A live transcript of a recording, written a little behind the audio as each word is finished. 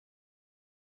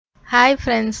Hi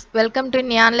friends, welcome to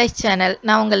Neon Light channel.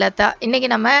 நான் உங்க லதா. இன்னைக்கு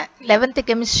நம்ம 11th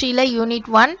chemistryல unit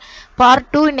 1 part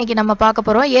 2 இன்னைக்கு நம்ம பார்க்க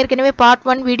போறோம். ஏற்கனவே part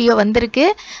 1 வீடியோ வந்திருக்கு.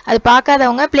 அது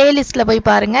பார்க்காதவங்க playlistல போய்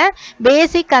பாருங்க.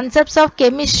 Basic concepts of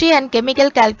chemistry and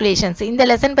chemical calculations. இந்த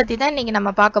லெசன் பத்தி தான் இன்னைக்கு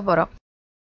நம்ம பார்க்க போறோம்.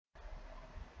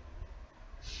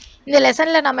 இந்த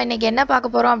லெசன்ல நம்ம இன்னைக்கு என்ன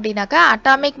பார்க்க போறோம் அப்படினாக்கா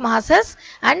atomic masses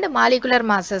and molecular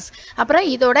masses அப்புறம்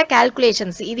இதோட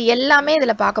calculations இது எல்லாமே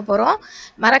இதல பார்க்க போறோம்.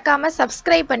 மறக்காம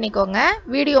subscribe பண்ணிக்கோங்க.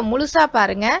 வீடியோ முழுசா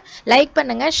பாருங்க. லைக்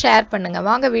பண்ணுங்க, ஷேர் பண்ணுங்க.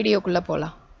 வாங்க வீடியோக்குள்ள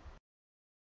போலாம்.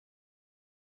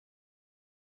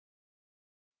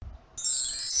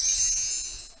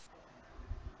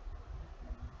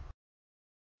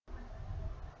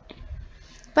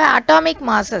 இப்போ atomic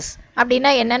masses அப்படினா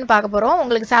என்னன்னு பார்க்க போறோம்.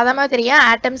 உங்களுக்கு சாதாரணமா தெரியும்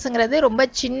ஆட்டம்ஸ்ங்கிறது ரொம்ப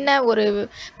சின்ன ஒரு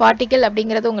பார்ட்டிகிள்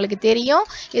அப்படிங்கிறது உங்களுக்கு தெரியும்.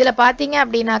 இதுல பாத்தீங்க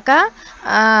அப்படினாக்கா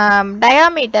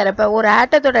டயாமீட்டர் இப்ப ஒரு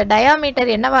ஆட்டத்தோட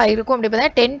டயாமீட்டர் என்னவா இருக்கும் அப்படி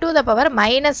பார்த்தா 10 to the power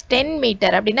 -10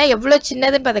 மீட்டர் அப்படினா எவ்வளவு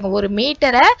சின்னதுன்னு பாருங்க. ஒரு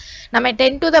மீட்டரை நம்ம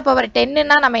 10 to the power 10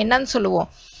 னா நம்ம என்னன்னு சொல்லுவோம்?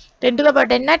 10 to the power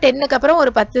 10 னா 10 க்கு அப்புறம்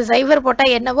ஒரு 10 சைபர் போட்டா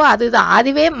என்னவோ அதுதான்.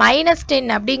 அதுவே -10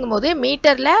 அப்படிங்கும்போது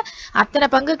மீட்டர்ல அத்தனை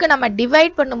பங்குக்கு நம்ம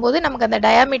டிவைட் பண்ணும்போது நமக்கு அந்த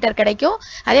டயாமீட்டர் கிடைக்கும்.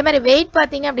 அதே மாதிரி வெயிட்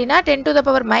பாத்தீங்க அப்படினா 10 to the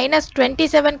power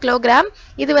 -27 கிலோகிராம்.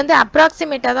 இது வந்து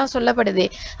அப்ராக்ஸிமேட்டா தான் சொல்லப்படுது.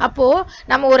 அப்போ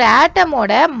நம்ம ஒரு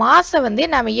ஆட்டமோட மாஸை வந்து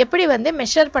நாம எப்படி வந்து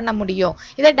மெஷர் பண்ண முடியும்?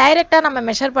 இத டைரக்ட்டா நம்ம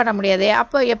மெஷர் பண்ண முடியாது.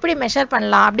 அப்போ எப்படி மெஷர்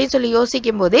பண்ணலாம் அப்படி சொல்லி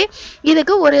யோசிக்கும்போது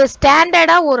இதுக்கு ஒரு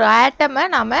ஸ்டாண்டர்டா ஒரு ஆட்டமை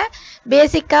நாம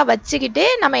பேசிக்கா வச்சுக்கிட்டு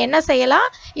நம்ம என்ன செய்யலாம்?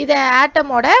 இத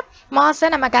ஆட்டமோட மாஸை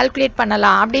நம்ம கால்குலேட்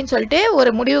பண்ணலாம் அப்படின்னு சொல்லிட்டு ஒரு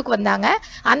முடிவுக்கு வந்தாங்க.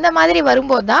 அந்த மாதிரி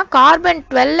வரும்போது தான் கார்பன்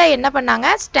 12 என்ன பண்ணாங்க?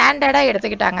 ஸ்டாண்டர்டா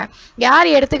எடுத்துக்கிட்டாங்க.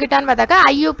 யார் எடுத்துக்கிட்டான்னு பார்த்தாக்கா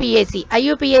IUPAC.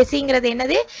 IUPACங்கிறது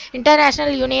என்னது?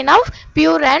 International union of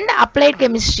pure and applied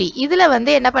chemistry. இதுல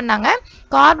வந்து என்ன பண்ணாங்க?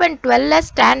 கார்பன் 12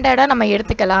 ஸ்டாண்டர்டா நம்ம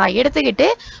எடுத்துக்கலாம். எடுத்துக்கிட்டு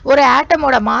ஒரு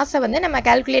ஆட்டமோட மாஸை வந்து நம்ம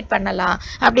கால்குலேட் பண்ணலாம்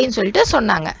அப்படின்னு சொல்லிட்டு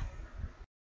சொன்னாங்க.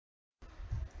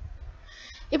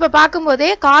 இப்ப பாக்கும்போது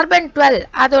கார்பன் 12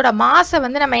 அதோட மாஸை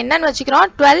வந்து நம்ம என்னன்னு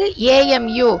வச்சுக்கிறோம்? 12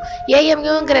 AMU.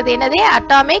 AMUங்கிறது என்னது?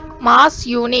 அட்டாமிக் மாஸ்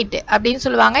யூனிட் அப்படின்னு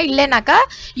சொல்லுவாங்க. இல்லைனாக்கா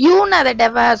யூன்னு அதை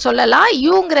சொல்லலாம்.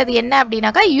 யூங்கிறது என்ன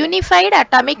அப்படின்னாக்கா யூனிஃபைடு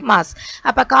அட்டாமிக் மாஸ்.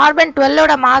 அப்ப கார்பன்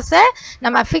 12ஓட மாஸை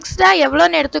நம்ம ஃபிக்ஸ்டா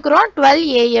எவ்வளோன்னு எடுத்துக்கிறோம்? 12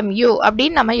 AMU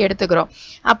அப்படின்னு நம்ம எடுத்துக்கிறோம்.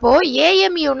 அப்போ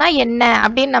AMUனா என்ன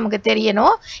அப்படின்னு நமக்கு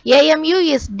தெரியணும். AMU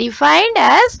is defined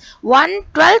as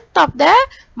 1/12 of the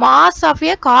mass of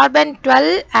a carbon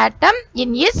 12 atom in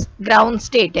its ground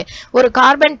state. ஒரு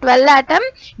carbon 12 atom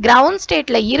ground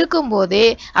stateல இருக்கும்போது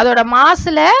அதோட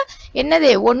மாஸ்ல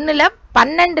என்னது? 1ல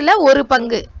 12ல ஒரு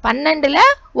பங்கு. 12ல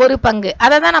ஒரு பங்கு.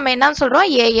 அததான் நம்ம என்ன சொல்றோம்?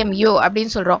 AMU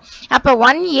அப்படின்னு சொல்றோம். அப்ப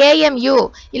 1 AMU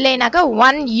இல்லைனாக்கா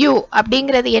 1 U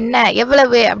அப்படிங்கிறது என்ன?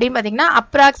 எவ்வளவு அப்படின்னு பாத்தீங்கன்னா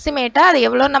அப்ராக்சிமேட்டா அது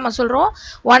எவ்வளவு நம்ம சொல்றோம்?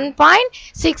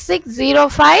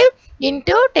 1.6605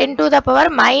 into 10 to the power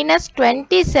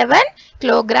 -27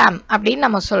 kilogram அப்படின்னு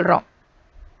நம்ம சொல்றோம்.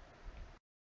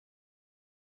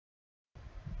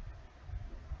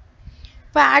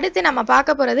 இப்ப அடுத்து நம்ம பார்க்க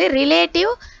போறது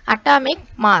ரிலேட்டிவ் அட்டாமிக்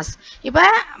மாஸ். இப்ப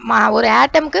ஒரு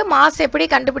ஆட்டம்க்கு மாஸ் எப்படி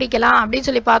கண்டுபிடிக்கலாம் அப்படின்னு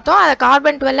சொல்லி பார்த்தோம். அத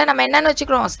கார்பன் 12 நம்ம என்னன்னு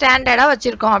வச்சுக்கிறோம்? ஸ்டாண்டர்டா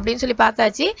வச்சிருக்கோம் அப்படின்னு சொல்லி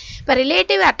பார்த்தாச்சு. இப்ப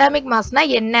ரிலேட்டிவ் அட்டாமிக் மாஸ்னா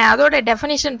என்ன? அதோட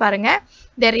டெஃபினிஷன் பாருங்க.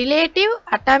 The relative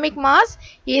atomic mass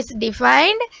is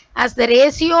defined as the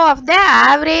ratio of the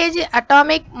average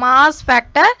atomic mass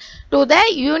factor to the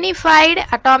unified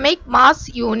atomic mass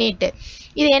unit.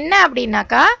 இது என்ன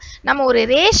அப்படின்னாக்கா நம்ம ஒரு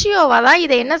ரேஷியோவா தான்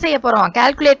இதை என்ன செய்ய போறோம்?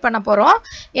 கால்குலேட் பண்ண போறோம்.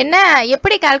 என்ன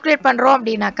எப்படி கால்குலேட் பண்றோம்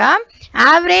அப்படின்னாக்கா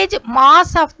ஆவரேஜ்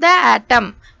மாஸ் ஆஃப் த ஆட்டம்.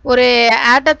 ஒரு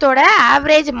ஆட்டத்தோட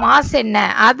ஆவரேஜ் மாஸ் என்ன?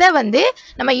 அதை வந்து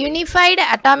நம்ம யூனிஃபைடு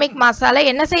அட்டாமிக் மாஸால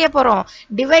என்ன செய்ய போறோம்?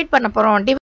 டிவைட் பண்ண போறோம்.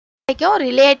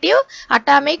 Relative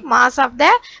atomic mass of the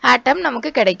ஆட்டம்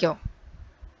நமக்கு கிடைக்கும்.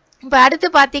 இப்ப அடுத்து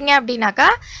பாத்தீங்க அப்படின்னாக்கா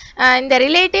இந்த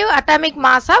relative atomic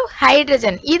mass of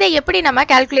hydrogen இதை எப்படி நம்ம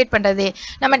கால்குலேட் பண்றது?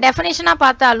 நம்ம டெஃபினிஷனா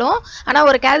பார்த்தாலும் ஆனா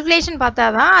ஒரு கால்குலேஷன்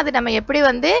பார்த்தாதான் அது நம்ம எப்படி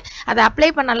வந்து அதை அப்ளை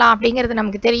பண்ணலாம் அப்படிங்கிறது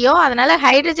நமக்கு தெரியும். அதனால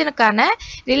ஹைட்ரஜனுக்கான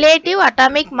ரிலேட்டிவ்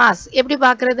அட்டாமிக் மாஸ் எப்படி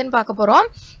பார்க்கறதுன்னு பார்க்க போறோம்.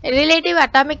 ரிலேட்டிவ்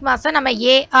அட்டாமிக் மாஸை நம்ம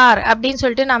AR அப்படின்னு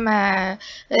சொல்லிட்டு நம்ம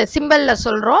சிம்பிள்ல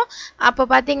சொல்றோம். அப்போ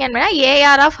பாத்தீங்கன்னா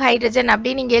AR ஆஃப் ஹைட்ரஜன்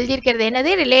அப்படின்னு நீங்க எழுதியிருக்கிறது என்னது?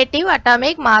 Relative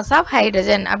atomic mass of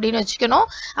hydrogen அப்படின்னு வச்சுக்கணும்.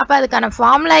 அப்ப அதுக்கான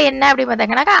ஃபார்முலா என்ன அப்படி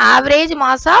பார்த்தீங்கன்னா average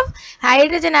mass of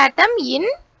hydrogen atom in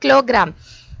kilogram.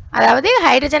 அதாவது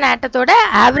hydrogen ஆட்டத்தோட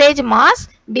average mass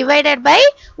divided by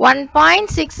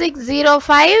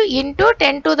 1.6605 into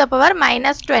 10 to the power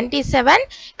 -27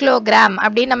 kilogram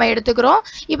அப்படி நம்ம எடுத்துக்கிறோம்.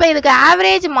 இப்போ இதுக்கு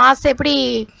ஆவரேஜ் மாஸ் எப்படி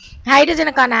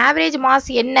ஹைட்ரஜனுக்கான ஆவரேஜ் மாஸ்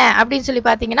என்ன அப்படின்னு சொல்லி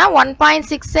பார்த்தீங்கன்னா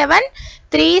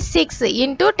 1.6736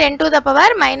 into 10 to the power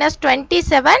minus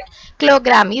 27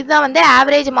 kilogram. இதுதான் வந்து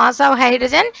average mass of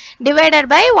hydrogen divided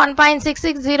by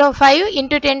 1.6605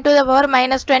 into 10 to the power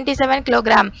minus 27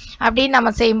 kilogram அப்படின்னு நம்ம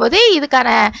செய்யும்போது இதுக்கான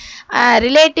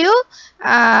relative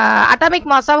atomic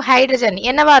mass of hydrogen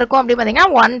என்னவா இருக்கும் அப்படி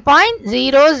பார்த்தீங்கன்னா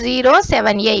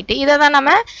 1.0078. இதை தான்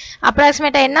நம்ம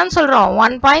அப்ராக்சிமேட்டாக என்னன்னு சொல்கிறோம்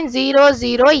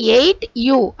 1.008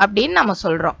 U அப்படின்னு நம்ம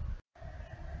சொல்கிறோம்.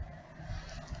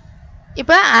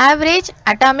 இப்போ ஆவரேஜ்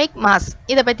அட்டாமிக் மாஸ்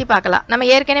இதை பற்றி பார்க்கலாம். நம்ம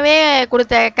ஏற்கனவே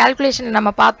கொடுத்த கால்குலேஷன் நம்ம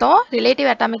பார்த்தோம். Relative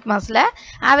atomic மாஸில்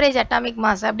average atomic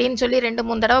mass அப்படின்னு சொல்லி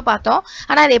 2-3 தடவை பார்த்தோம்.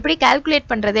 ஆனால் அது எப்படி கால்குலேட்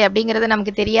பண்ணுறது அப்படிங்கிறது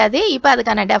நமக்கு தெரியாது. இப்போ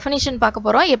அதுக்கான டெஃபினிஷன் பார்க்க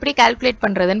போகிறோம். எப்படி கால்குலேட்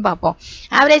பண்ணுறதுன்னு பார்ப்போம்.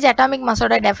 ஆவரேஜ் அட்டாமிக்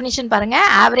மாஸோட டெஃபினிஷன் பாருங்கள்.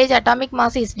 Average atomic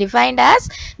mass is defined as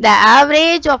the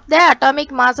average of the atomic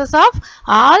masses of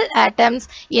all atoms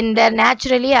in their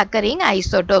naturally occurring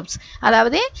isotopes.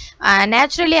 அதாவது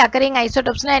naturally occurring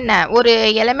isotopesனா என்ன? ஒரு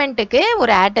எலிமெண்ட்டுக்கு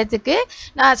ஒரு ஆட்டத்துக்கு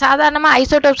நான் சாதாரணமாக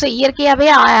ஐசோடோப்ஸ் இயற்கையாகவே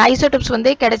ஐசோடோப்ஸ்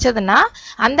வந்து கிடைச்சதுன்னா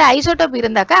அந்த ஐசோடோப்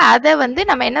இருந்தாக்கா அதை வந்து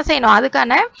நம்ம என்ன செய்யணும்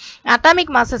அதுக்கான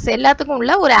அட்டாமிக் மாசஸ் எல்லாத்துக்கும்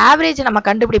உள்ள ஒரு ஆவரேஜ் நம்ம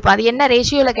கண்டுபிடிப்போம். அது என்ன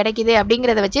ரேஷியோவில் கிடைக்குது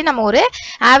அப்படிங்கிறத வச்சு நம்ம ஒரு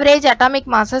ஆவரேஜ்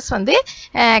அட்டாமிக் மாசஸ் வந்து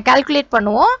கால்குலேட்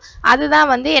பண்ணுவோம்.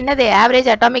 அதுதான் வந்து என்னது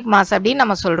ஆவரேஜ் அட்டாமிக் மாஸ் அப்படின்னு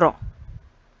நம்ம சொல்கிறோம்.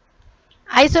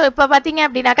 இப்போ பார்த்தீங்க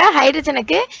அப்படின்னாக்கா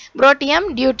ஹைட்ரஜனுக்கு புரோட்டியம்,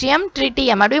 டியூட்ரியம்,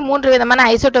 ட்ரிட்டியம் அப்படி 3 விதமான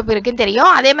ஐசோடோப் இருக்குன்னு தெரியும்.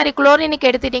 அதே மாதிரி குளோரினுக்கு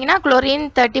எடுத்துட்டிங்கன்னா குளோரின்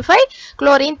 35,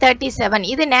 குளோரின் 37.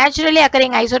 இது நேச்சுரலி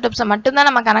அக்கரிங் ஐசோடோப்ஸை மட்டும்தான்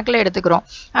நம்ம கணக்கில் எடுத்துக்கிறோம்.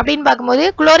 அப்படின்னு பார்க்கும்போது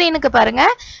குளோரினுக்கு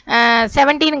பாருங்கள்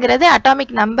 17ங்கிறது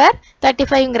அட்டாமிக் நம்பர்,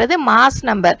 35ங்கிறது மாஸ்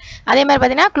நம்பர். அதே மாதிரி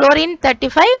பார்த்தீங்கன்னா குளோரின்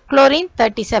 35, குளோரின்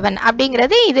 37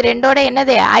 அப்படிங்கிறது இது ரெண்டோட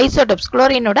என்னது ஐசோடோப்ஸ்,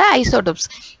 குளோரினோட ஐசோடோப்ஸ்.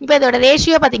 இப்போ இதோட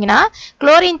ரேஷியோ பார்த்தீங்கன்னா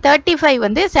குளோரின் 35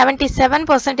 வந்து 77%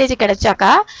 கிடைச்சாக்கா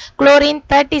குளோரின்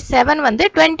 37 வந்து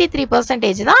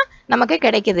 23% தான் நமக்கு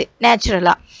கிடைக்குது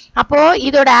நேச்சுரலா. அப்போ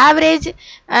இதோட ஆவரேஜ்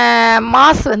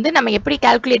மாஸ் வந்து நம்ம எப்படி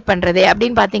கால்குலேட் பண்றது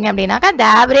அப்படின்னு பாத்தீங்க அப்படின்னாக்கா the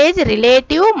average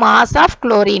relative mass of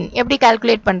chlorine எப்படி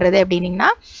கால்குலேட் பண்றது அப்படின்னீங்கன்னா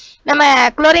நம்ம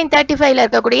குளோரின் 35ல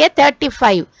இருக்கக்கூடிய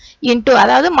 35 இன்டூ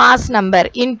அதாவது மாஸ் நம்பர்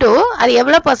இன்டூ அது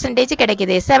எவ்வளவு பர்சன்டேஜ்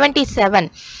கிடைக்குது 77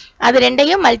 அது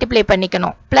ரெண்டையும் மல்டிப்ளை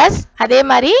பண்ணிக்கணும். பிளஸ் அதே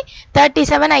மாதிரி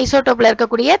 37 ஐசோடோப்ல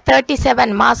இருக்கக்கூடிய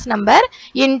 37 மாஸ் நம்பர்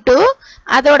இன்டூ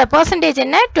அதோட பர்சன்டேஜ்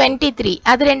என்ன 23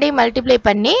 அது ரெண்டையும் மல்டிப்ளை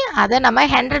பண்ணி அதை நம்ம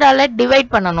 100ஆல டிவைட்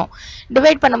பண்ணணும்.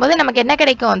 டிவைட் பண்ணும்போது நமக்கு என்ன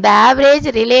கிடைக்கும் the average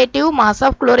relative mass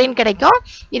of chlorine கிடைக்கும்.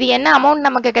 இது என்ன அமௌண்ட்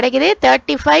நமக்கு கிடைக்குது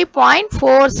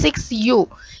 35.46 U.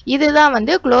 இதுதான்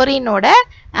வந்து குளோரினோட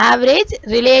ஆவரேஜ்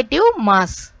ரிலேட்டிவ்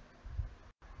மாஸ்.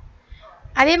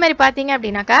 அதே மாதிரி பார்த்தீங்க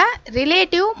அப்படின்னாக்கா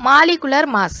ரிலேட்டிவ் மாலிகுலர்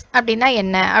மாஸ் அப்படின்னா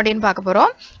என்ன அப்படின்னு பார்க்க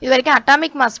போகிறோம். இது வரைக்கும்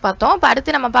அட்டாமிக் மாஸ் பார்த்தோம். இப்போ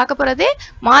அடுத்து நம்ம பார்க்க போகிறது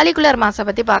மாலிகுலர் மாஸை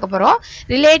பற்றி பார்க்க போகிறோம்.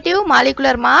 Relative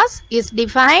molecular mass is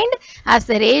defined as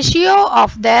the ratio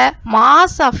of the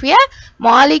mass of a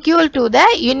molecule to the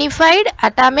unified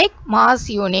atomic mass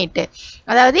unit.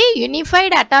 அதாவது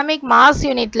யூனிஃபைடு அட்டாமிக் மாஸ்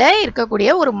யூனிட்ல இருக்கக்கூடிய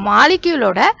ஒரு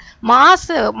மாலிக்யூலோட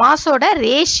மாஸோட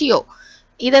ரேஷியோ.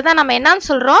 இதை தான் நம்ம என்னன்னு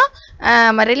சொல்கிறோம்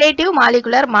ரிலேட்டிவ்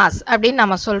மாலிகுலர் மாஸ் அப்படின்னு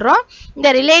நம்ம சொல்கிறோம். இந்த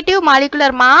relative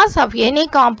molecular mass of any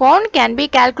compound can be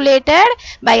calculated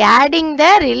by adding the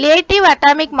relative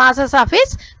atomic masses of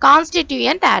it's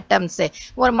constituent atoms.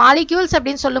 ஒரு மாலிக்யூல்ஸ்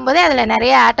அப்படின்னு சொல்லும்போது அதில்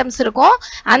நிறைய ஆட்டம்ஸ் இருக்கும்.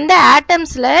 அந்த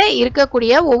ஆட்டம்ஸில்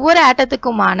இருக்கக்கூடிய ஒவ்வொரு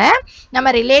ஆட்டத்துக்குமான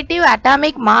நம்ம ரிலேட்டிவ்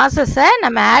அட்டாமிக் மாசஸை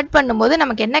நம்ம ஆட் பண்ணும்போது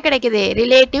நமக்கு என்ன கிடைக்குது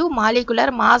ரிலேட்டிவ்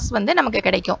மாலிகுலர் மாஸ் வந்து நமக்கு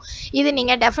கிடைக்கும். இது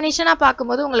நீங்கள் டெஃபினிஷனாக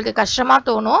பார்க்கும்போது உங்களுக்கு கஷ்டமாக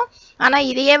தோணும். ஆனால்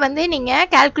இதையே வந்து நீங்கள்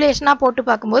கால்குலேஷனாக போட்டு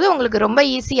பார்க்கும்போது உங்களுக்கு ரொம்ப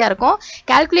ஈஸியாக இருக்கும்.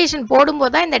 கால்குலேஷன்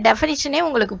போடும்போது தான் இந்த டெஃபினிஷனே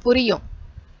உங்களுக்கு புரியும்.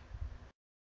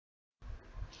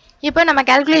 இப்போ நம்ம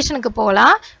கால்குலேஷனுக்கு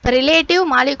போகலாம். இப்போ relative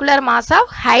molecular mass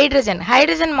of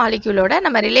hydrogen மாலிக்யூலோட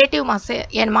நம்ம ரிலேட்டிவ் மாஸ்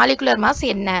மாலிகுலர் மாஸ்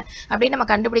என்ன அப்படின்னு நம்ம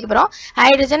கண்டுபிடிக்க போகிறோம்.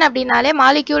 ஹைட்ரஜன் அப்படின்னாலே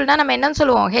மாலிக்யூல்னா நம்ம என்னன்னு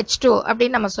சொல்லுவோம் H2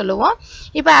 அப்படின்னு நம்ம சொல்லுவோம்.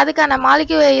 இப்போ அதுக்கான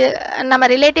நம்ம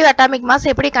ரிலேட்டிவ் அட்டாமிக்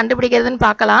மாஸ் எப்படி கண்டுபிடிக்கிறதுன்னு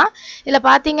பார்க்கலாம். இதில்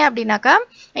பார்த்தீங்க அப்படின்னாக்கா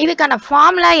இதுக்கான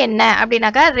ஃபார்முலா என்ன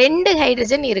அப்படின்னாக்கா 2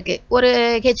 ஹைட்ரஜன் இருக்கு. ஒரு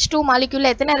H2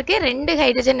 மாலிக்யூல்ல எத்தனை இருக்கு 2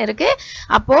 ஹைட்ரஜன் இருக்கு.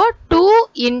 அப்போ 2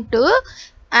 இன்டூ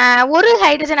ஒரு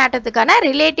ஹைட்ரஜன் ஆட்டத்துக்கான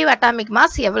ரிலேட்டிவ் அட்டாமிக்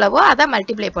மாஸ் எவ்வளவோ அதை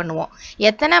மல்டிப்ளை பண்ணுவோம்.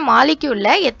 எத்தனை மாலிக்யூல்ல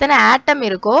எத்தனை ஆட்டம்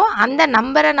இருக்கோ அந்த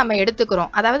நம்பரை நம்ம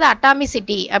எடுத்துக்கிறோம். அதாவது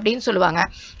அட்டாமிசிட்டி அப்படின்னு சொல்லுவாங்க.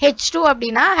 H2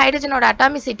 அப்படின்னா ஹைட்ரஜனோட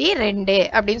அட்டாமிசிட்டி 2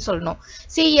 அப்படின்னு சொல்லணும்.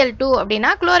 Cl2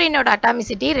 அப்படின்னா குளோரினோட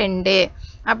அட்டாமிசிட்டி 2.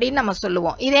 அப்படின்னு நம்ம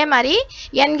சொல்லுவோம். இதே மாதிரி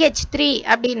NH3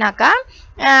 அப்படின்னாக்கா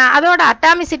அதோட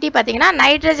அட்டாமிசிட்டி பார்த்தீங்கன்னா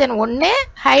நைட்ரஜன் 1,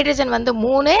 ஹைட்ரஜன் வந்து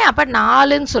 3, அப்போ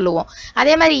 4ன்னு சொல்லுவோம்.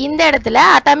 அதே மாதிரி இந்த இடத்துல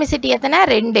அட்டாமிசிட்டி எத்தனை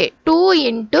 2, 2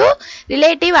 into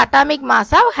relative atomic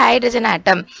mass of hydrogen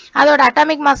atom. அதோட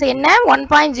அட்டாமிக் மாஸ் என்ன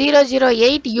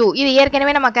 1.008 U. இது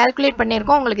ஏற்கனவே நம்ம கால்குலேட்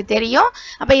பண்ணியிருக்கோம், உங்களுக்கு தெரியும்.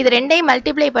 அப்போ இது ரெண்டையும்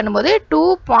மல்டிப்ளை பண்ணும்போது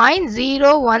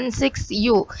 2.016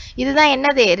 U. இதுதான்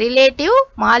என்னது relative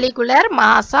molecular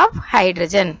mass of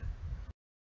hydrogen.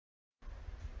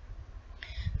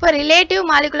 இப்போ ரிலேட்டிவ்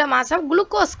மாலிகுலர் மாஸ் ஆஃப்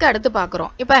குளுக்கோஸ்க்கு அடுத்து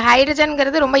பார்க்குறோம். இப்போ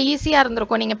ஹைட்ரஜன்கிறது ரொம்ப ஈஸியாக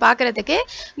இருந்திருக்கும் நீங்கள் பார்க்குறதுக்கு.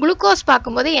 குளுக்கோஸ்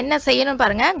பார்க்கும்போது என்ன செய்யணும்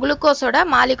பாருங்கள். குளுக்கோஸோட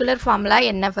மாலிகுலர் ஃபார்முலா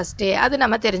என்ன ஃபஸ்ட்டு அது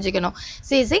நம்ம தெரிஞ்சுக்கணும்.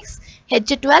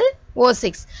 C6H12O6.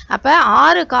 அப்போ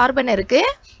 6 கார்பன் இருக்குது,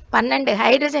 12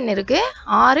 ஹைட்ரஜன் இருக்குது,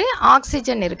 6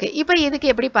 ஆக்சிஜன் இருக்குது. இப்போ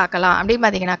இதுக்கு எப்படி பார்க்கலாம் அப்படின்னு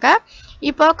பார்த்தீங்கன்னாக்கா,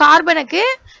 இப்போ கார்பனுக்கு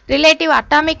ரிலேட்டிவ்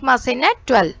அட்டாமிக் மாஸ் என்ன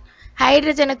 12,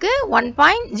 ஹைட்ரஜனுக்கு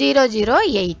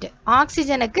 1.008,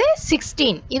 ஆக்சிஜனுக்கு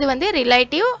 16. இது வந்து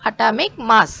ரிலேட்டிவ் அட்டாமிக்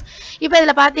மாஸ். இப்போ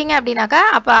இதில் பார்த்தீங்க அப்படின்னாக்கா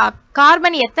அப்போ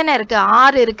கார்பன் எத்தனை இருக்குது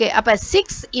 6 இருக்குது. அப்போ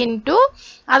 6 இன்டூ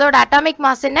அதோட அட்டாமிக்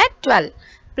மாஸ் என்ன 12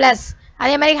 ப்ளஸ்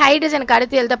அதே மாதிரி ஹைட்ரஜனுக்கு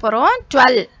அடுத்து எழுத போகிறோம்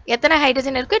 12. எத்தனை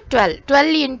ஹைட்ரஜன் இருக்குது 12.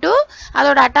 12 இன்டூ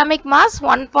அதோட அட்டாமிக் மாஸ்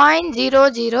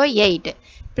 1.008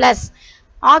 ப்ளஸ்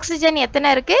ஆக்சிஜன் எத்தனை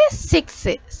இருக்கு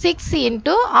 6. 6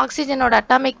 இன்டூ ஆக்சிஜனோட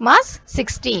அட்டாமிக் மாஸ்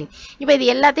 16. இப்போ இது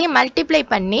எல்லாத்தையும் மல்டிப்ளை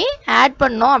பண்ணி ஆட்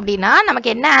பண்ணோம் அப்படின்னா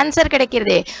நமக்கு என்ன ஆன்சர்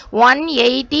கிடைக்கிறது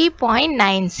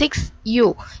 180.96 U.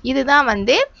 இதுதான்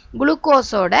வந்து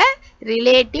குளுக்கோஸோட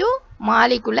ரிலேட்டிவ்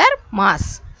மாலிகுலர்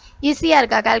மாஸ். ஈஸியாக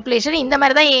இருக்கா கால்குலேஷன்? இந்த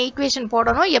மாதிரி தான் ஈக்குவேஷன்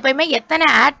போடணும். எப்பயுமே எத்தனை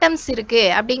ஆட்டம்ஸ்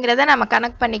இருக்குது அப்படிங்கிறத நம்ம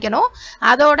கனெக்ட் பண்ணிக்கணும்.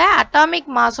 அதோட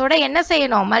அட்டாமிக் மாஸோட என்ன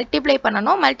செய்யணும் மல்டிப்ளை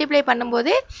பண்ணணும். மல்டிப்ளை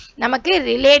பண்ணும்போது நமக்கு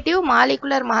relative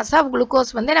molecular mass of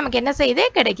glucose வந்து நமக்கு என்ன செய்யுது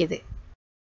கிடைக்குது.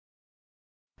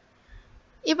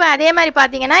 இப்போ அதே மாதிரி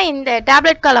பார்த்தீங்கன்னா இந்த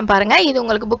டேப்லெட் காலம் பாருங்கள், இது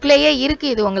உங்களுக்கு புக்லேயே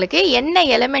இருக்குது. இது உங்களுக்கு என்ன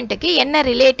எலிமெண்ட்டுக்கு என்ன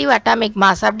ரிலேட்டிவ் அட்டாமிக்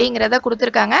மாஸ் அப்படிங்கிறத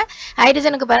கொடுத்துருக்காங்க.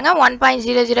 ஹைட்ரஜனுக்கு பாருங்கள்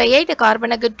 1.008,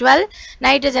 கார்பனுக்கு 12,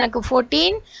 நைட்ரஜனுக்கு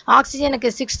 14,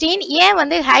 ஆக்சிஜனுக்கு 16. ஏன்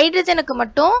வந்து ஹைட்ரஜனுக்கு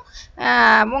மட்டும்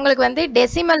உங்களுக்கு வந்து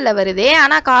டெசிமலில் வருது,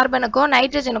 ஆனால் கார்பனுக்கோ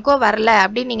நைட்ரஜனுக்கோ வரல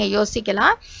அப்படின்னு நீங்கள்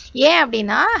யோசிக்கலாம். ஏன்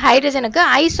அப்படின்னா ஹைட்ரஜனுக்கு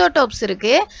ஐசோடோப்ஸ்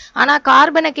இருக்குது, ஆனால்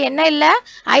கார்பனுக்கு என்ன இல்லை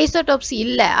ஐசோடோப்ஸ்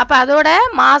இல்லை. அப்போ அதோட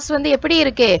மாஸ் வந்து எப்படி இருக்குது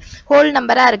ஹோல்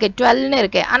நம்பரா இருக்கு 12ன்னு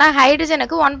இருக்கு. ஆனா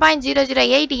ஹைட்ரஜனுக்கு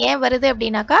 1.008 ஏன் வருது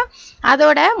அப்படின்னாக்கா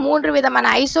அதோட 3 விதமான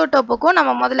ஐசோடோப்புக்கும்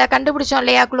நம்ம முதல்ல கண்டுபிடிச்சோம்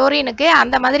இல்லையா குளோரினுக்கு,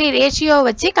 அந்த மாதிரி ரேஷியோ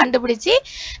வச்சு கண்டுபிடிச்சி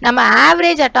நம்ம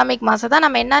ஆவரேஜ் அட்டாமிக் மாஸை தான்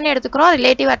நம்ம என்னன்னு எடுத்துக்கிறோம்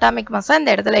ரிலேட்டிவ் அட்டாமிக் மாஸை இந்த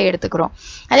இடத்துல எடுத்துக்கிறோம்.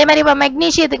 அதே மாதிரி இப்போ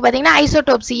மெக்னீஷியத்துக்கு பார்த்தீங்கன்னா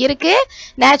ஐசோடோப்ஸ் இருக்கு,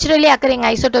 நேச்சுரலி அக்கரிங்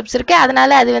ஐசோடோப்ஸ் இருக்கு,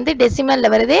 அதனால அது வந்து டெசிமல்ல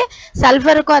வருது.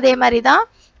 சல்ஃபருக்கும் அதே மாதிரி தான்,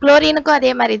 குளோரினுக்கும்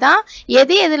அதே மாதிரி தான்.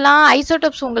 எதெல்லாம்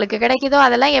ஐசோடோப்ஸ் உங்களுக்கு கிடைக்குதோ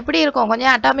அதெல்லாம் எப்படி இருக்கும்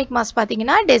கொஞ்சம் அட்டாமிக் மாஸ்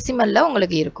பார்த்தீங்கன்னா டெசிமல்ல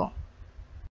உங்களுக்கு இருக்கும்.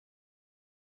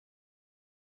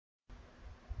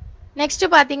 நெக்ஸ்ட்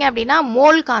பார்த்தீங்க அப்படின்னா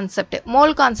மோல் கான்செப்ட்.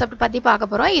 மோல் கான்செப்ட் பற்றி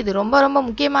பார்க்க போகிறோம். இது ரொம்ப ரொம்ப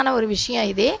முக்கியமான ஒரு விஷயம்.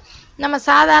 இது நம்ம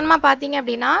சாதாரணமாக பார்த்தீங்க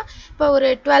அப்படின்னா இப்போ ஒரு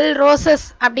 12 ரோசஸ்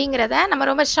அப்படிங்கிறத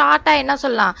நம்ம ரொம்ப ஷார்ட்டாக என்ன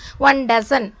சொல்லலாம் 1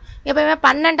 டசன். எப்பவுமே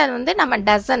 12 வந்து நம்ம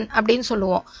டசன் அப்படின்னு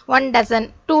சொல்லுவோம். 1 டசன்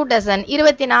 2 டசன்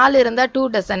 24 இருந்தால் 2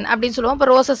 டசன் அப்படின்னு சொல்லுவோம். இப்போ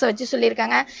ரோசஸை வச்சு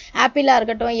சொல்லியிருக்காங்க. ஆப்பிளாக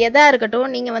இருக்கட்டும் எதாக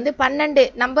இருக்கட்டும் நீங்கள் வந்து 12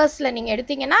 நம்பர்ஸில் நீங்கள்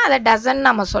எடுத்தீங்கன்னா அதை டசன்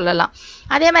நம்ம சொல்லலாம்.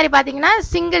 அதே மாதிரி பார்த்தீங்கன்னா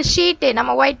சிங்கிள் ஷீட்டு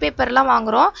நம்ம ஒயிட் பேப்பர்லாம்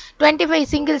வாங்குகிறோம், 25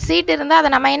 சிங்கிள் ஷீட் இருந்தால்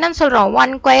அதை நம்ம என்னன்னு சொல்கிறோம்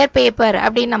 1 ஸ்கொயர் பேப்பர்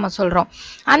அப்படின்னு நம்ம சொல்கிறோம்.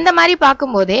 அந்த மாதிரி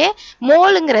பார்க்கும்போது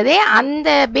மோலுங்கிறதே அந்த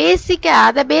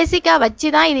பேசிக்காக வச்சு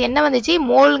தான் இது என்ன வந்துச்சு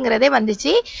மோலுங்கிறதே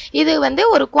வந்துச்சு. இது வந்து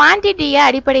ஒரு குவான்டிட்டியை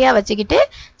அடிப்படையாக வச்சுக்கிட்டு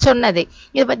சொன்னது.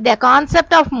 இப்போ the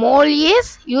concept of mole is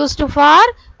used for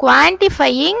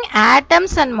quantifying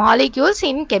atoms and molecules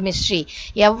in chemistry.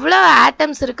 எவ்வளோ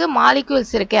ஆட்டம்ஸ் இருக்கு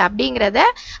மாலிக்யூல்ஸ் இருக்கு அப்படிங்கிறத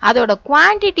அதோட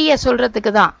குவான்டிட்டியை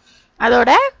சொல்றதுக்கு தான்,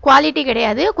 அதோட குவாலிட்டி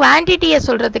கிடையாது, குவான்டிட்டியை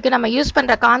சொல்றதுக்கு நம்ம யூஸ்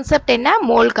பண்ற கான்செப்ட் என்ன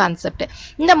மோல் கான்செப்ட்.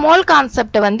 இந்த மோல்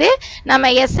கான்செப்ட் வந்து நம்ம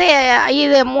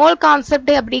இது மோல் கான்செப்ட்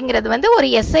அப்படிங்கிறது வந்து ஒரு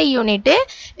SI unit.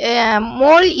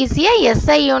 Mole is a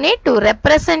SI unit to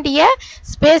represent A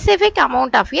specific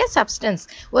amount of A substance.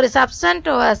 ஒரு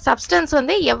சப்ஸ்டன்ஸ்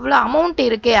வந்து எவ்வளோ அமௌண்ட்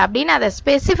இருக்கு அப்படின்னு அதை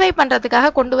ஸ்பெசிஃபை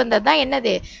பண்றதுக்காக கொண்டு வந்தது தான்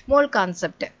என்னது மோல்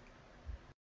கான்செப்ட்.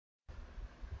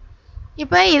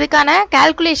 இப்போ இதுக்கான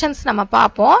கால்குலேஷன்ஸ் நம்ம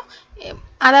பார்ப்போம்.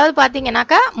 அதாவது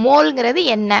பார்த்தீங்கன்னாக்கா மோல்ங்கிறது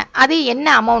என்ன, அது என்ன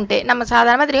அமௌண்ட்டு நம்ம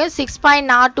சாதாரணமாக தெரியும்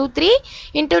 6.023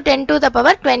 ×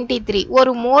 10⁻23.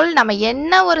 ஒரு மோல் நம்ம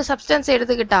என்ன ஒரு சப்ஸ்டன்ஸ்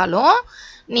எடுத்துக்கிட்டாலும்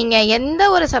நீங்கள் எந்த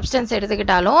ஒரு சப்ஸ்டன்ஸ்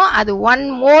எடுத்துக்கிட்டாலும் அது 1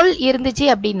 மோல் இருந்துச்சு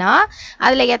அப்படின்னா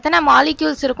அதில் எத்தனை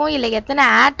மாலிக்யூல்ஸ் இருக்கும் இல்லை எத்தனை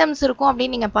ஆட்டம்ஸ் இருக்கும்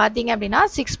அப்படின்னு நீங்கள் பார்த்தீங்க அப்படின்னா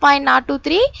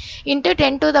 6.023 ×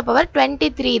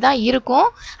 10⁻23 தான் இருக்கும்.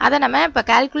 அதை நம்ம இப்போ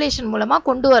கால்குலேஷன் மூலமாக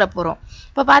கொண்டு வர போகிறோம்.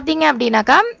 இப்போ பார்த்தீங்க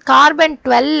அப்படின்னாக்கா கார்பன்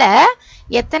 12ல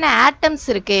எத்தனை ஆட்டம்ஸ்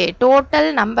இருக்கு, total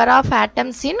number of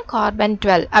atoms in carbon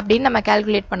 12 அப்படின்னு நம்ம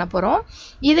கால்குலேட் பண்ண போகிறோம்.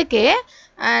 இதுக்கு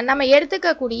நம்ம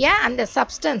எடுத்துக்கக்கூடிய அந்த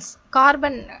சப்ஸ்டன்ஸ்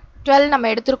கார்பன் 12 நம்ம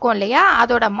எடுத்துருக்கோம் இல்லையா,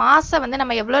 அதோட மாஸை வந்து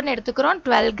நம்ம எவ்வளோன்னு எடுத்துக்கிறோம்,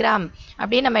 12 கிராம்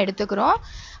அப்படின்னு நம்ம எடுத்துக்கிறோம்.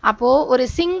 அப்போது ஒரு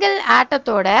சிங்கிள்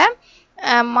ஆட்டத்தோட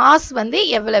மாஸ் வந்து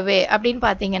எவ்வளவு அப்படின்னு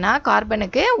பார்த்தீங்கன்னா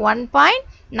கார்பனுக்கு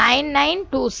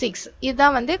 1.9926.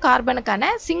 இதுதான் வந்து கார்பனுக்கான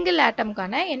சிங்கிள்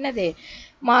ஆட்டம்கான என்னது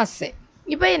மாஸ்.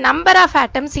 இப்போ நம்பர் ஆஃப்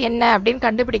ஆட்டம்ஸ் என்ன அப்படின்னு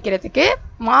கண்டுபிடிக்கிறதுக்கு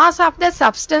mass of the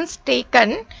substance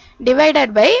taken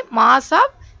divided by mass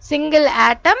of single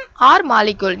atom R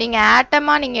molecule. நீங்கள்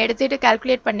ஆட்டமாக நீங்கள் எடுத்துகிட்டு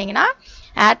கால்குலேட் பண்ணிங்கன்னா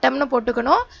ஆட்டம்னு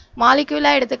போட்டுக்கணும்,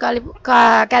 மாலிக்யூலாக எடுத்து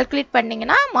கால்குலேட்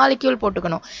பண்ணிங்கன்னா மாலிக்யூல்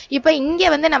போட்டுக்கணும். இப்போ இங்கே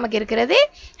வந்து நமக்கு இருக்கிறது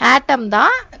ஆட்டம்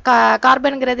தான்.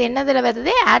 கார்பனுங்கிறது என்னதில்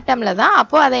வருது, ஆட்டமில் தான்.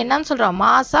 அப்போது அதை என்னன்னு சொல்கிறோம்,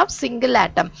 மாஸ் ஆஃப் சிங்கிள்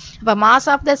ஆட்டம். இப்போ mass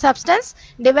of the substance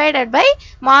divided by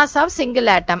mass of single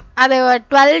ஆட்டம். அது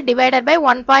 12 டிவைடட் பை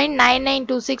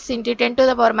 1.9926 ×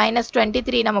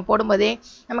 10⁻23 நம்ம போடும்போது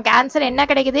நமக்கு ஆன்சர் என்ன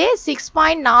கிடைக்குது,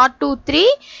 6.023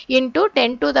 ×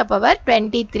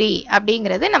 10⁻23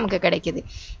 அப்படிங்கிறது நமக்கு கிடைக்குது.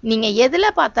 நீங்கள்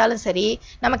எதில் பார்த்தாலும் சரி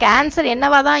நமக்கு ஆன்சர்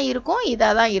என்னவா தான் இருக்கும்,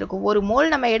 இதாக தான் இருக்கும். ஒரு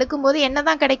மோல் நம்ம எடுக்கும்போது என்ன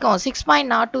தான் கிடைக்கும்,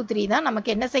 6.023 தான் நமக்கு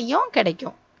என்ன செய்யும்,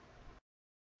 கிடைக்கும்.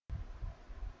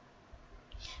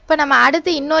 இப்போ நம்ம அடுத்து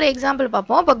இன்னொரு எக்ஸாம்பிள்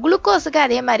பார்ப்போம். இப்போ குளுக்கோஸுக்கு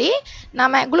அதே மாதிரி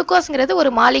நம்ம குளுக்கோஸுங்கிறது ஒரு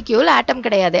மாலிக்யூல், ஆட்டம்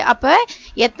கிடையாது. அப்போ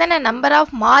எத்தனை நம்பர்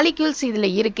ஆஃப் மாலிக்யூல்ஸ் இதில்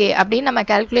இருக்குது அப்படின்னு நம்ம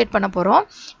கால்குலேட் பண்ண போகிறோம்.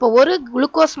 இப்போ ஒரு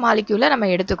குளுக்கோஸ் மாலிக்யூலை நம்ம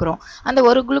எடுத்துக்கிறோம். அந்த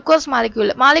ஒரு குளுக்கோஸ்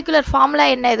மாலிகுலர் ஃபார்முலா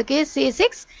என்ன, இதுக்கு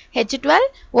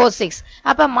C6H12O6.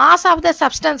 அப்போ மாஸ் ஆஃப் த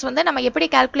சப்ஸ்டன்ஸ் வந்து நம்ம எப்படி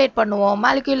கால்குலேட் பண்ணுவோம்,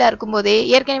 மாலிக்யூலாக இருக்கும்போது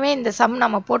ஏற்கனவே இந்த சம்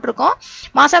நம்ம போட்டிருக்கோம்.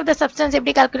 மாஸ் ஆஃப் த சப்ஸ்டன்ஸ்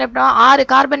எப்படி கால்குலேட் பண்ணுவோம், 6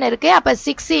 கார்பன் இருக்குது. அப்போ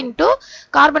 6 ×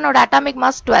 கார்பனோட அட்டாமிக்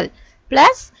மாஸ் 12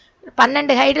 ப்ளஸ்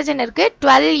 12 ஹைட்ரஜன் இருக்கு,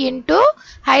 12 இன்டூ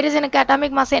ஹைட்ரஜனுக்கு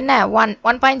அட்டாமிக் மாஸ் என்ன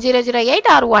 1.008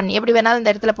 ஆர் 1 எப்படி வேணாலும்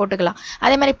இந்த இடத்துல போட்டுக்கலாம்.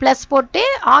 அதே மாதிரி பிளஸ் போட்டு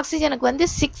ஆக்சிஜனுக்கு வந்து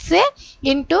 6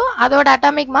 இன்டூ அதோட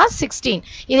அட்டாமிக் மாஸ் 16.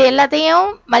 இது எல்லாத்தையும்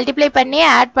மல்டிப்ளை பண்ணி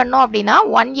ஆட் பண்ணோம் அப்படின்னா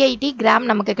 180 கிராம்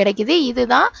நமக்கு கிடைக்குது.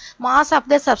 இதுதான் மாஸ் ஆஃப்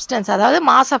த சப்ஸ்டன்ஸ், அதாவது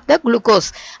மாஸ் ஆஃப் த குளுக்கோஸ்.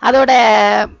 அதோட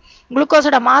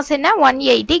குளுக்கோஸோட மாஸ் என்ன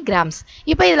 180 கிராம்ஸ்.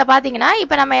 இப்போ இதில் பார்த்தீங்கன்னா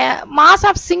இப்போ நம்ம மாஸ்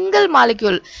ஆஃப் சிங்கிள்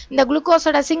மாலிக்யூல், இந்த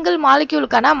குளுக்கோஸோட சிங்கிள்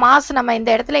மாலிக்யூலுக்கான மாஸ் நம்ம இந்த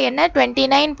இடத்துல என்ன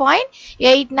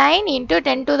 29.89 ×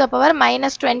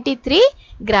 10⁻23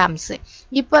 கிராம்ஸ்.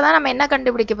 இப்போ தான் நம்ம என்ன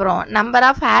கண்டுபிடிக்க போகிறோம், number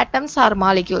of atoms R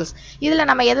molecules. இதில்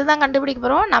நம்ம எது தான் கண்டுபிடிக்க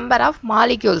போகிறோம், நம்பர் ஆஃப்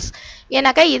மாலிக்யூல்ஸ்.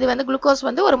 ஏன்னாக்கா இது வந்து குளுக்கோஸ்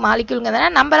வந்து ஒரு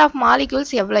மாலிக்யூலுங்கிறதுனால நம்பர் ஆஃப்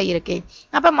மாலிக்யூல்ஸ் எவ்வளோ இருக்கு.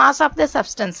 அப்போ mass of the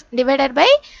substance divided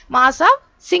by mass of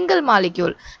single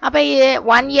molecule. அப்போ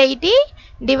 180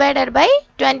 டிவைடட் பை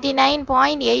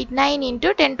 29.89 ×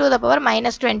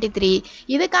 10⁻23.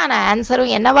 இதுக்கான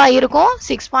ஆன்சரும் என்னவா இருக்கும்,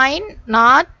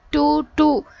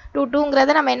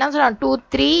 6.022. நம்ம என்ன சொல்றோம்,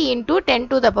 23 ×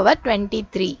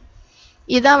 10⁻23.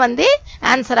 இதுதான் வந்து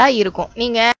ஆன்சராக இருக்கும்.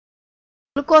 நீங்கள்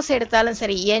குளுக்கோஸ் எடுத்தாலும்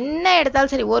சரி, என்ன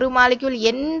எடுத்தாலும் சரி, ஒரு மாலிக்யூல்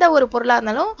எந்த ஒரு பொருளாக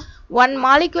இருந்தாலும் 1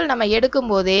 மாலிக்யூல் நம்ம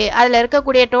எடுக்கும்போது அதில்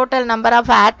இருக்கக்கூடிய total number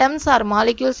of atoms R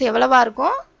molecules எவ்வளவா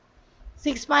இருக்கும்,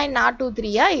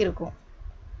 6.023 இருக்கும்.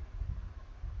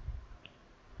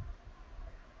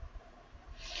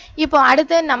 இப்போ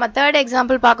அடுத்து நம்ம தேர்ட்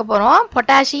எக்ஸாம்பிள் பார்க்க போகிறோம்,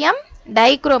 பொட்டாசியம்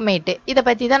டைக்ரோமேட். இதை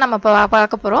பற்றி தான் நம்ம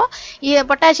பார்க்க போகிறோம்.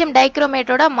 பொட்டாசியம்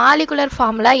டைக்ரோமேட்டோட மாலிகுலர்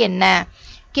ஃபார்முலா என்ன,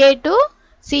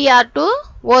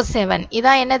 K2Cr2O7.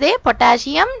 இதான் என்னது,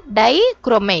 பொட்டாசியம்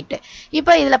டைக்ரோமேட்.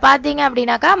 இப்போ இதில் பார்த்தீங்க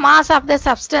அப்படின்னாக்கா மாஸ் ஆஃப் த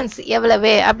சப்ஸ்டன்ஸ்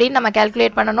எவ்வளவு அப்படின்னு நம்ம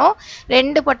கால்குலேட் பண்ணணும்.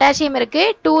 2 பொட்டாசியம் இருக்கு,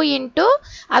 2 இன்டூ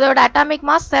அதோட அட்டாமிக்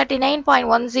மாஸ்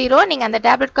 39.10. நீங்கள் அந்த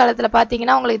டேப்லெட் காலத்தில்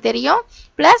பார்த்தீங்கன்னா உங்களுக்கு தெரியும்.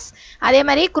 ப்ளஸ் அதே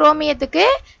மாதிரி குரோமியத்துக்கு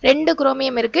 2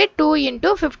 குரோமியம் இருக்கு, 2 இன்டூ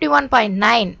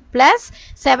 51.9 ப்ளஸ்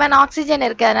 7 ஆக்சிஜன்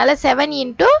இருக்கு, அதனால 7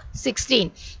 இன்டூ 16.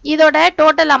 இதோட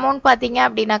டோட்டல் அமௌண்ட் பார்த்தீங்க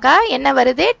அப்படின்னாக்கா என்ன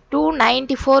வருது,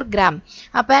 294 கிராம்.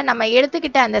 அப்போ நம்ம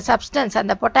எடுத்துக்கிட்ட அந்த சப்ஸ்டன்ஸ்,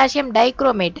 அந்த பொட்டாசியம்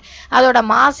டைக்ரோமேட், அதோட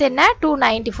மாஸ் என்ன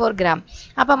 294 கிராம்.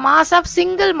 அப்போ மாஸ் ஆஃப்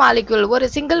சிங்கிள் மாலிக்யூல், ஒரு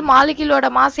சிங்கிள் மாலிக்யூலோட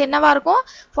மாஸ் என்னவா இருக்கும்,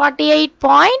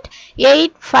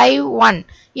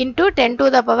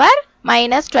 48.851 ×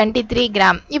 10⁻23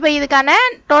 கிராம். இப்போ இதுக்கான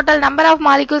டோட்டல் நம்பர் ஆஃப்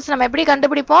மாலிக்யூல்ஸ் நம்ம எப்படி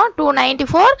கண்டுபிடிப்போம்,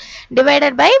 294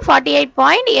 டிவைடட் பை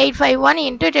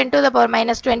 48.851 ×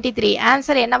 10⁻23.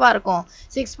 ஆன்சர் என்னவா இருக்கும்,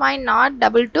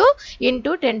 6.022 ×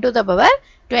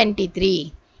 10⁻23.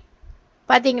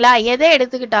 பார்த்தீங்களா, எதை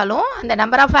எடுத்துக்கிட்டாலும் அந்த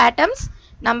number of atoms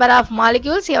number of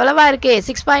molecules எவ்வளவா இருக்கு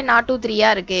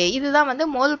 6.023 இருக்கு. இதுதான் வந்து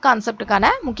மோல் கான்செப்டுக்கான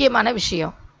முக்கியமான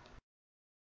விஷயம்.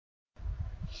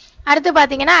 அடுத்து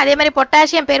பாத்தீங்கன்னா அதே மாதிரி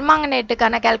பொட்டாசியம்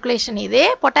பெர்மாங்கனேட்டுக்கான கால்குலேஷன் இது.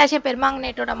 பொட்டாசியம்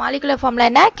பெர்மாங்கனேட்டோட மாலிகுலர் ஃபார்முலா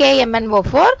என்ன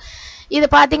KMnO4. இது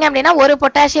பாத்தீங்க அப்படின்னா ஒரு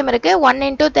பொட்டாசியம் இருக்கு 1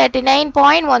 ×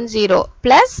 39.10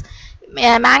 பிளஸ்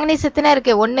மேங்கனீஸ் எத்தனை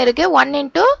இருக்கு 1 இருக்கு 1 ×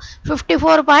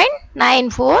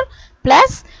 54.94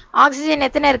 பிளஸ் ஆக்சிஜன்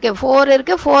எத்தனை இருக்கு 4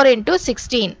 இருக்கு 4 ×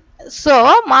 16. So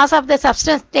mass of the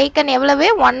substance taken எவ்வளவு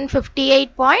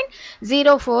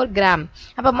 158.04 gram.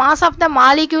 அப்ப mass of the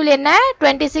molecule என்ன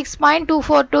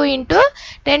 26.242 into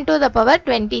 10 to the power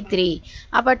 23.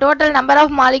 அப்ப total number of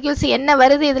molecules என்ன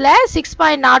வருது இதுல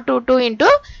 6.022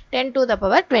 into 10 to the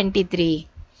power 23.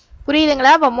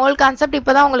 புரியுதுங்களா? அப்ப மோல் கான்செப்ட்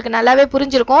இப்பதான் உங்களுக்கு நல்லாவே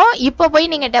புரிஞ்சிருக்கும். இப்போ போய்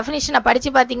நீங்க டெஃபினிஷனை படிச்சு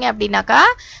பாத்தீங்க அப்படின்னாக்கா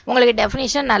உங்களுக்கு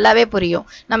டெஃபினிஷன் நல்லாவே புரியும்.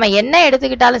 நம்ம என்ன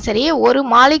எடுத்துக்கிட்டாலும் சரி ஒரு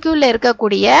மாலிக்யூல்ல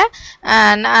இருக்கக்கூடிய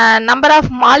நம்பர் ஆஃப்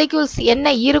மாலிக்யூல்ஸ்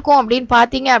என்ன இருக்கும் அப்படின்னு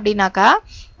பாத்தீங்க அப்படின்னாக்கா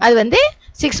அது வந்து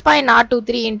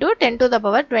 6.023 into 10 to the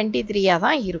power 23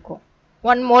 தான் இருக்கும்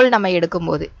 1 மோல் நம்ம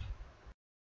எடுக்கும்போது.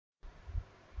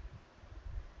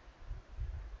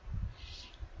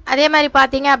 அதே மாதிரி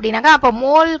பாத்தீங்க அப்படின்னாக்கா அப்ப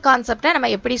மோல் கான்செப்டை நம்ம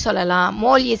எப்படி சொல்லலாம்?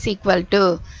 Mole is equal to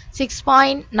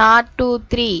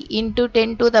 6.023 into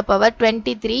 10 to the power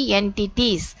 23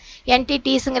 entities.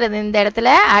 என்டிட்டிஸ்ங்கிறது இந்த இடத்துல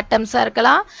ஆட்டம்ஸா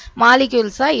இருக்கலாம்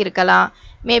மாலிக்யூல்ஸா இருக்கலாம்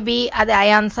மேபி அது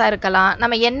அயான்ஸா இருக்கலாம்.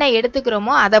 நம்ம என்ன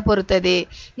எடுத்துக்கிறோமோ அதை பொறுத்தது.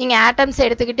 நீங்க ஆட்டம்ஸ்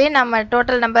எடுத்துக்கிட்டு நம்ம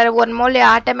டோட்டல் நம்பர் 1 மோல்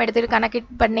ஆட்டம் எடுத்துக்கிட்டு கணக்கு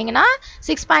பண்ணீங்கன்னா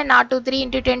 6.023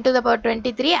 into 10 to the power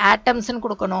 23 ஆட்டம்ஸ்னு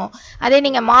கொடுக்கணும். அதே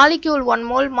நீங்க மாலிக்யூல் 1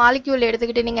 மோல் மாலிக்யூல்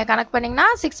எடுத்துக்கிட்டு நீங்க கணக்கு பண்ணீங்கன்னா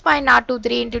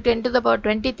 6.023 into 10 to the power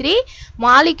 23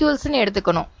 மாலிக்யூல்ஸ்னு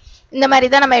எடுத்துக்கணும். இந்த மாதிரி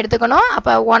தான் நம்ம எடுத்துக்கணும்.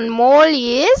 அப்ப 1 mole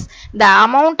is the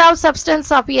amount of substance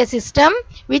of a system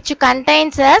which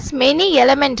contains as many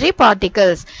elementary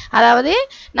particles. அதாவது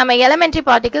நம்ம elementary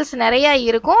particles நிறைய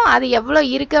இருக்கும். அது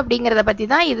எவ்வளவு இருக்கு அப்படிங்கறத பத்தி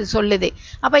தான் இது சொல்லுது.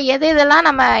 அப்ப எதெல்லாம்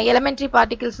நம்ம elementary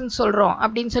particles ன்னு சொல்றோம்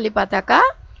அப்படின்னு சொல்லி பார்த்தாக்கா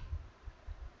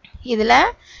இதுல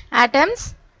atoms,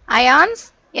 ions,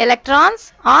 electrons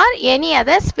or any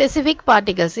other specific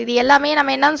particles. இது எல்லாமே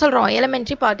நம்ம என்னன்னு சொல்றோம்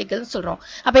elementary particles சொல்றோம்.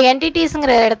 அப்ப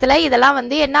entities-ங்கற இடத்துல இதெல்லாம்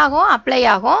வந்து என்ன ஆகும் அப்ளை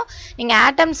ஆகும். நீங்க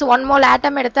atoms 1 mole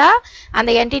atom எடுத்தா அந்த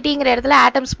entity-ங்கற இடத்துல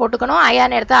atoms போட்டுக்கணும்,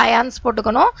 ion எடுத்தா ions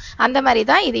போட்டுக்கணும். அந்த மாதிரி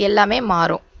தான் இது எல்லாமே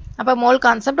மாறும். அப்ப மோல்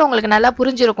கான்செப்ட் உங்களுக்கு நல்லா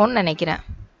புரிஞ்சிருக்கும்னு நினைக்கிறேன்.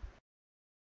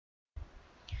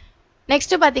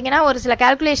 நெக்ஸ்ட் பாத்தீங்கன்னா ஒரு சில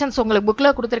கால்குலேஷன்ஸ் உங்களுக்கு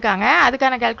புக்ல கொடுத்திருக்காங்க.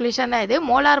 அதுக்கான கால்குலேஷன் தான் இது.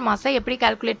 மோலார் மாஸை எப்படி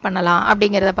கால்குலேட் பண்ணலாம்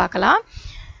அப்படிங்கறத பார்க்கலாம்.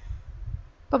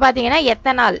 இப்ப பாத்தீங்கன்னா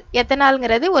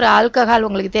எத்தனால்ங்கிறது ஒரு ஆல்கஹால்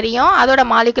உங்களுக்கு தெரியும். அதோட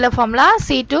மாலிகுலர் ஃபார்முலா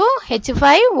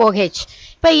C2H5OH.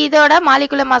 இப்ப இதோட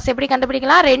மாலிகுலர் மாஸ் எப்படி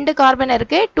கண்டுபிடிக்கலாம்? 2 கார்பன்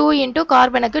இருக்கு 2 into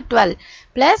கார்பனுக்கு 12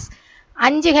 பிளஸ்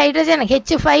 5 ஹைட்ரஜன்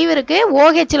H5 இருக்கு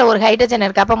OHல ஒரு ஹைட்ரஜன்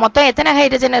இருக்கு. அப்ப மொத்தம் எத்தனை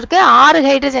ஹைட்ரஜன் இருக்கு? 6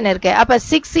 ஹைட்ரஜன் இருக்கு. அப்ப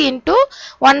 6 into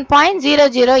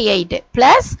 1.008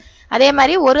 பிளஸ் அதே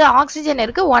மாதிரி ஒரு ஆக்சிஜன்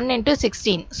இருக்கு 1 into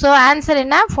 16. சோ ஆன்சர்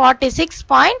என்ன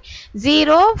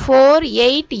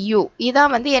 46.048 U.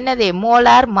 இதான் வந்து என்னது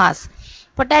மோலார் மாஸ்.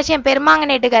 பொட்டாசியம்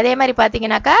பெர்மாங்கனேட்டுக்கு அதே மாதிரி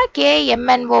பாத்தீங்கன்னாக்கா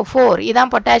KMnO4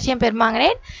 இதான் பொட்டாசியம்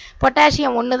பெர்மாங்கனேட்.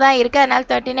 பொட்டாசியம் 1 தான் இருக்கு அதனால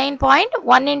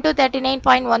 39.1 into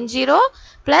 39.10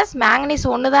 பிளஸ் மேங்கனீஸ்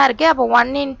 1 தான் இருக்கு அப்ப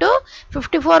 1 into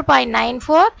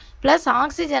 54.94 பிளஸ்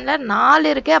ஆக்சிஜன்ல 4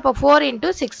 இருக்கு அப்ப 4 into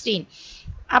 16.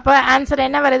 அப்ப ஆன்சர்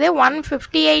என்ன வருது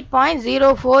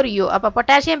 158.04 U. அப்ப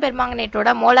பொட்டாசியம் பெர்மாங்கனேட்டோட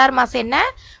மோலார் மாஸ் என்ன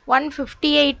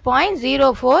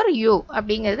 158.04 U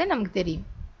அப்படிங்கிறது நமக்கு தெரியும்.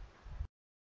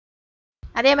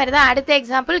 அதே மாதிரி தான் அடுத்த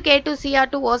எக்ஸாம்பிள்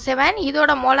K2Cr2O7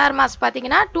 இதோட மோலார் மாஸ்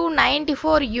பாத்தீங்கன்னா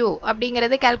 294 U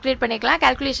அப்படிங்கிறது கால்குலேட் பண்ணிக்கலாம்.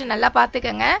 கால்குலேஷன் நல்லா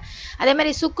பாத்துக்கங்க. அதே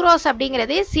மாதிரி சுக்ரோஸ்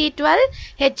அப்படிங்கிறது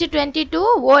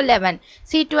C12H22O11.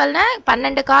 C12 னா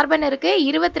 12 கார்பன் இருக்கு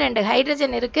 22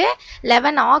 ஹைட்ரஜன் இருக்கு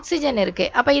 11 ஆக்சிஜன் இருக்கு.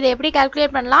 அப்ப இதை எப்படி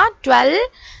கால்குலேட் பண்ணலாம்?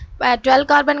 12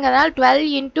 கார்பன்ங்கறதால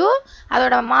 12 into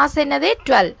அதோட மாஸ் என்னது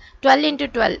 12 into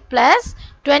 12 plus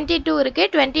 22 இருக்கு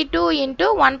 22 into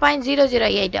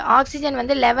 1.008 ஆக்சிஜன்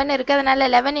வந்து 11 இருக்கு அதனால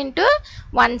 11 into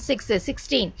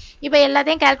 16. இப்போ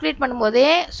எல்லாத்தையும் கால்குலேட் பண்ணும்போது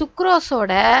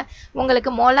சுக்ரோஸோட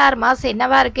உங்களுக்கு மோலார் மாஸ்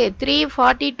என்னவா இருக்கு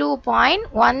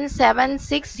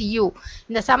 342.176 U.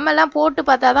 இந்த சம் எல்லாம் போட்டு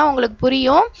பார்த்தா தான் உங்களுக்கு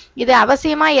புரியும். இது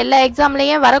அவசியமா எல்லா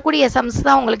எக்ஸாம்லயும் வரக்கூடிய சம்ஸ்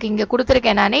தான் உங்களுக்கு இங்க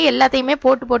கொடுத்திருக்கேன். நானே எல்லாத்தையுமே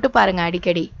போட்டு பாருங்க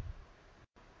அடிக்கடி.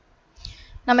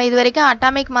 நம்ம இதுவரைக்கும்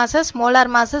அட்டாமிக் மாசஸ் மோலார்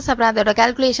மாசஸ் அப்புறம் அதோட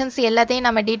கால்குலேஷன்ஸ் எல்லாத்தையும்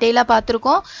நம்ம டீடைலா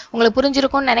பார்த்திருக்கோம். உங்களுக்கு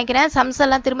புரிஞ்சிருக்கும்னு நினைக்கிறேன். சம்ஸ்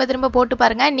எல்லாம் திரும்ப போட்டு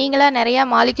பாருங்க. நீங்களா நிறைய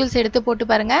மாலிக்யூல்ஸ் எடுத்து போட்டு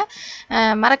பாருங்க.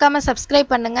 மறக்காம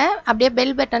சப்ஸ்கிரைப் பண்ணுங்க. அப்படியே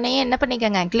பெல் பட்டனையும் என்ன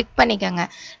பண்ணிக்கங்க கிளிக் பண்ணிக்கங்க.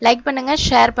 லைக் பண்ணுங்க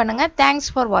ஷேர் பண்ணுங்க. தேங்க்ஸ்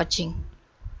ஃபார் வாட்சிங்.